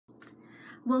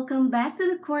Welcome back to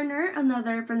the corner,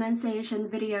 another pronunciation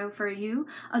video for you,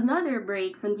 another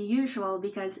break from the usual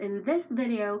because in this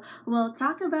video, we'll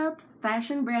talk about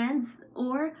fashion brands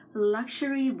or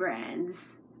luxury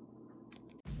brands.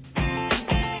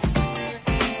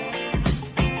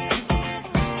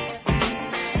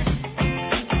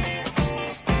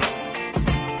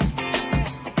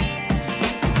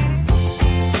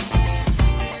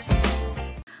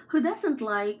 Who doesn't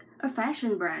like a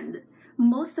fashion brand?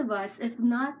 Most of us, if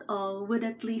not all, would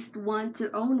at least want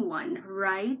to own one,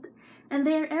 right? And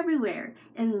they're everywhere,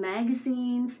 in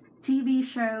magazines, TV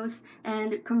shows,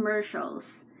 and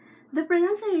commercials. The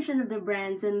pronunciation of the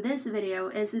brands in this video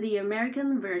is the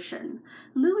American version.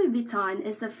 Louis Vuitton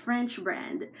is a French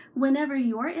brand. Whenever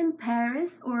you're in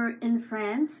Paris or in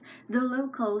France, the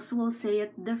locals will say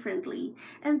it differently.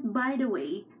 And by the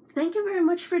way, thank you very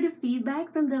much for the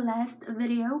feedback from the last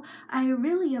video. I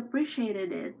really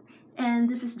appreciated it. And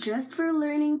this is just for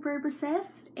learning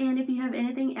purposes, and if you have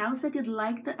anything else that you'd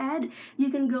like to add, you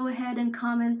can go ahead and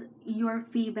comment your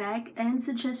feedback and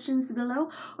suggestions below,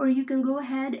 or you can go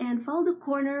ahead and follow the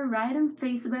corner right on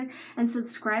Facebook and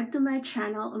subscribe to my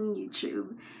channel on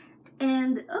YouTube.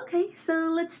 And okay, so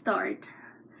let's start.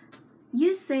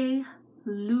 You say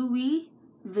Louis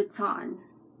Vuitton.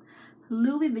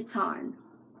 Louis Vuitton.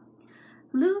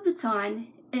 Louis Vuitton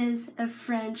is a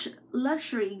French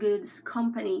luxury goods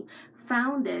company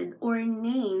founded or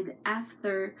named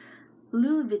after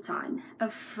Louis Vuitton, a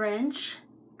French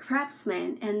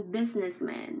craftsman and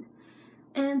businessman.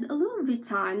 And Louis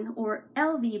Vuitton or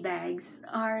LV bags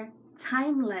are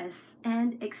timeless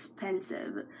and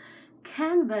expensive.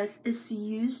 Canvas is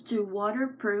used to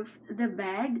waterproof the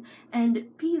bag, and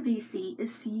PVC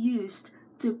is used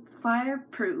to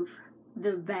fireproof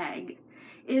the bag.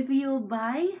 If you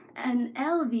buy an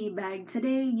LV bag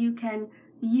today, you can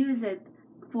use it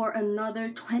for another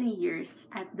 20 years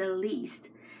at the least.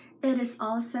 It is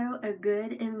also a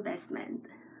good investment.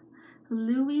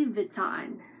 Louis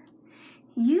Vuitton.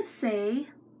 You say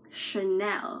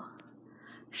Chanel.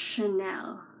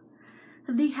 Chanel.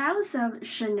 The house of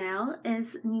Chanel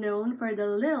is known for the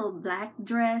little black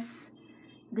dress,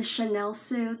 the Chanel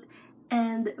suit,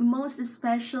 and most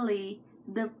especially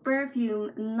the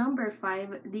perfume number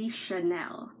 5, the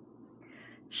Chanel.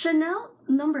 Chanel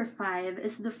number 5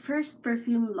 is the first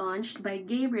perfume launched by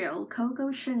Gabriel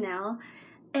Coco Chanel,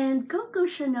 and Coco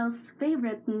Chanel's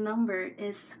favorite number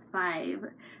is 5.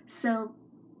 So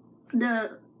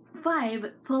the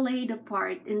 5 played a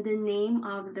part in the name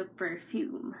of the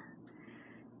perfume.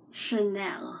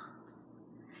 Chanel.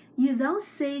 You don't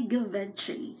say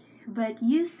Givenchy, but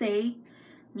you say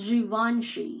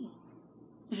Givenchy.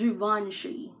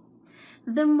 Givenchy.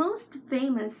 The most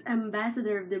famous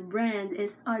ambassador of the brand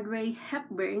is Audrey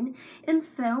Hepburn in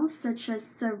films such as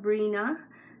Sabrina,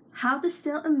 How to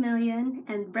Steal a Million,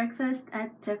 and Breakfast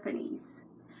at Tiffany's.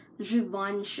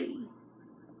 Givenchy.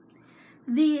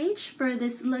 The H for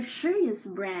this luxurious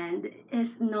brand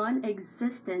is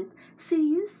non-existent, so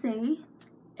you say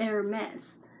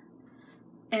Hermès.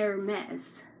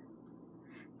 Hermès.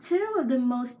 Two of the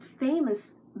most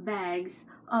famous bags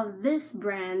of this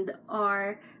brand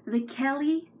are the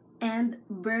Kelly and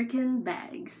Birkin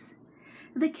bags.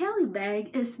 The Kelly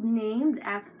bag is named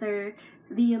after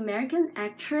the American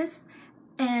actress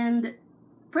and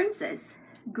princess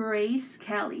Grace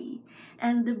Kelly,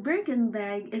 and the Birkin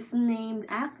bag is named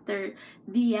after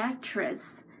the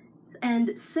actress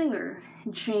and singer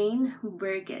Jane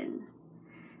Birkin.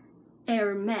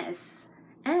 Hermès.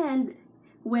 And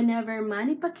whenever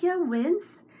Manny Pacquiao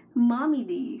wins, Mommy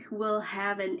D will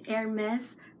have an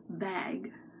Hermès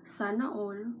bag. Sana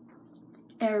all.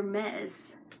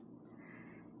 Hermès.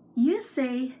 You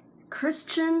say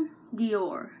Christian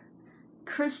Dior.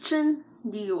 Christian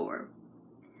Dior.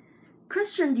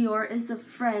 Christian Dior is a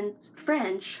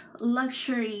French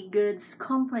luxury goods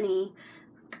company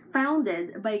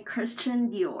founded by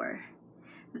Christian Dior.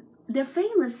 The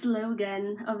famous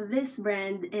slogan of this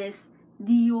brand is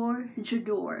Dior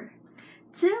J'adore.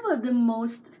 Two of the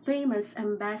most famous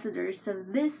ambassadors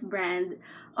of this brand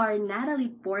are Natalie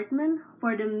Portman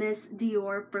for the Miss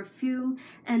Dior perfume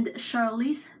and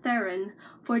Charlize Theron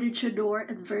for the J'adore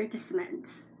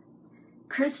advertisements.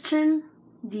 Christian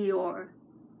Dior.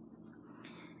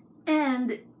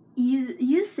 And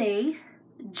you say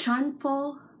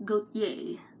Jean-Paul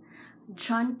Gaultier.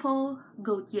 Jean-Paul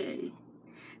Gaultier.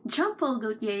 Jean-Paul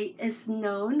Gaultier is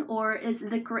known or is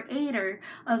the creator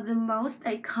of the most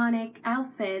iconic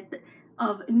outfit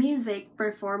of music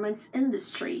performance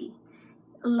industry,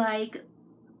 like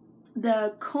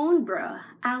the Cone Bra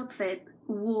outfit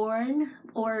worn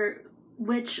or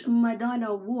which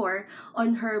Madonna wore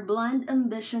on her Blonde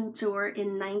Ambition tour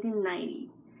in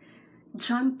 1990.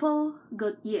 Jean-Paul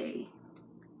Gaultier.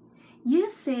 You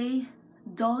say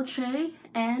Dolce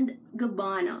and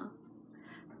Gabbana.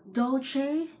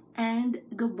 Dolce and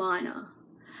Gabbana.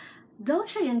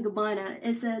 Dolce and Gabbana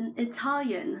is an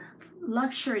Italian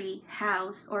luxury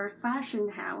house or fashion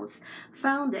house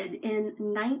founded in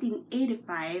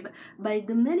 1985 by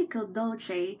Domenico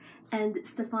Dolce and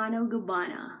Stefano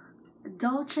Gabbana.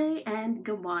 Dolce and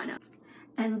Gabbana.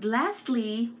 And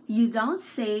lastly, you don't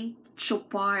say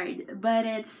Chopard, but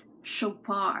it's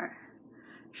Chopard.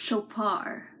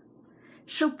 Chopard.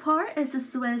 Chopard is a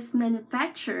Swiss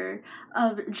manufacturer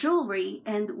of jewelry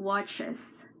and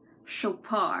watches.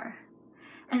 Chopard.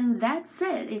 And that's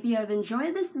it. If you have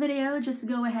enjoyed this video, just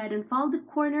go ahead and follow the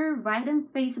corner right on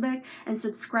Facebook and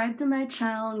subscribe to my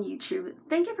channel on YouTube.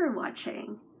 Thank you for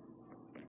watching.